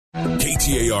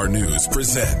KTAR News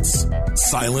presents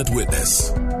Silent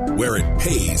Witness, where it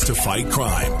pays to fight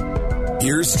crime.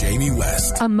 Here's Jamie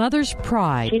West. A mother's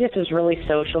pride. She just was really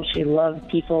social. She loved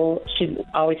people. She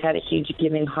always had a huge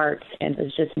giving heart and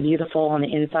was just beautiful on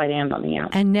the inside and on the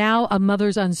outside. And now a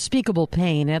mother's unspeakable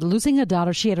pain at losing a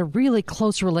daughter she had a really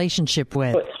close relationship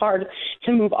with. It's hard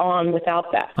to move on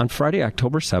without that. On Friday,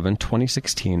 October 7,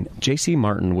 2016, J.C.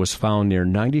 Martin was found near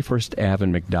 91st Ave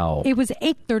in McDowell. It was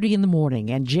 8:30 in the morning,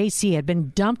 and J.C. had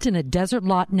been dumped in a desert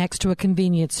lot next to a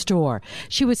convenience store.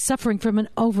 She was suffering from an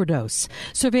overdose.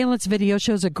 Surveillance video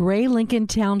shows a gray Lincoln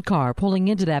Town car pulling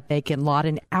into that vacant lot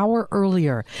an hour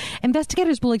earlier.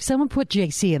 Investigators believe someone put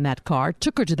J.C. in that car,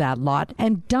 took her to that lot,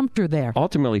 and dumped her there.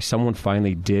 Ultimately, someone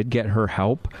finally did get her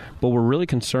help, but we're really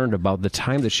concerned about the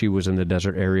time that she was in the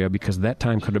desert area because that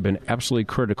time could have been absolutely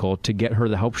critical to get her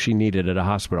the help she needed at a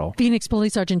hospital. Phoenix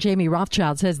Police Sergeant Jamie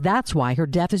Rothschild says that's why her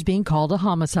death is being called a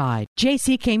homicide.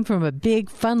 J.C. came from a big,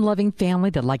 fun-loving family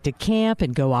that liked to camp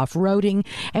and go off-roading,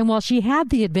 and while she had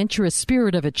the adventurous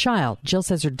spirit of a child, Jill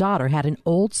says her daughter had an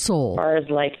old soul. As far as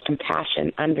like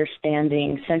compassion,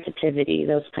 understanding, sensitivity,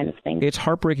 those kind of things. It's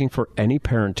heartbreaking for any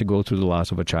parent to go through the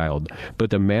loss of a child, but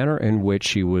the manner in which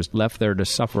she was left there to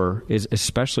suffer is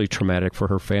especially traumatic for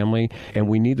her family, and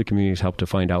we need the community's help to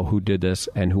find out who did this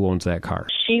and who owns that car.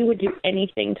 She would do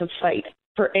anything to fight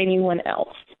for anyone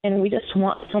else, and we just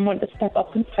want someone to step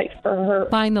up and fight for her.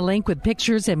 Find the link with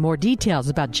pictures and more details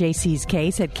about JC's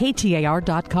case at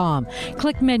KTAR.com.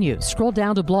 Click menu, scroll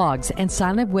down to blogs, and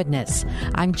Silent Witness.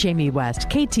 I'm Jamie West,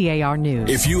 KTAR News.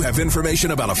 If you have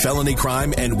information about a felony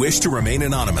crime and wish to remain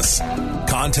anonymous,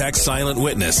 contact Silent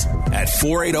Witness at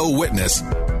 480-WITNESS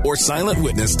or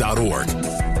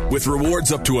silentwitness.org. With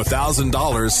rewards up to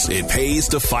 $1,000, it pays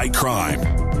to fight crime.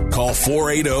 Call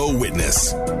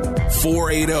 480-WITNESS,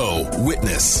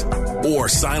 480-WITNESS, or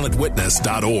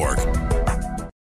silentwitness.org.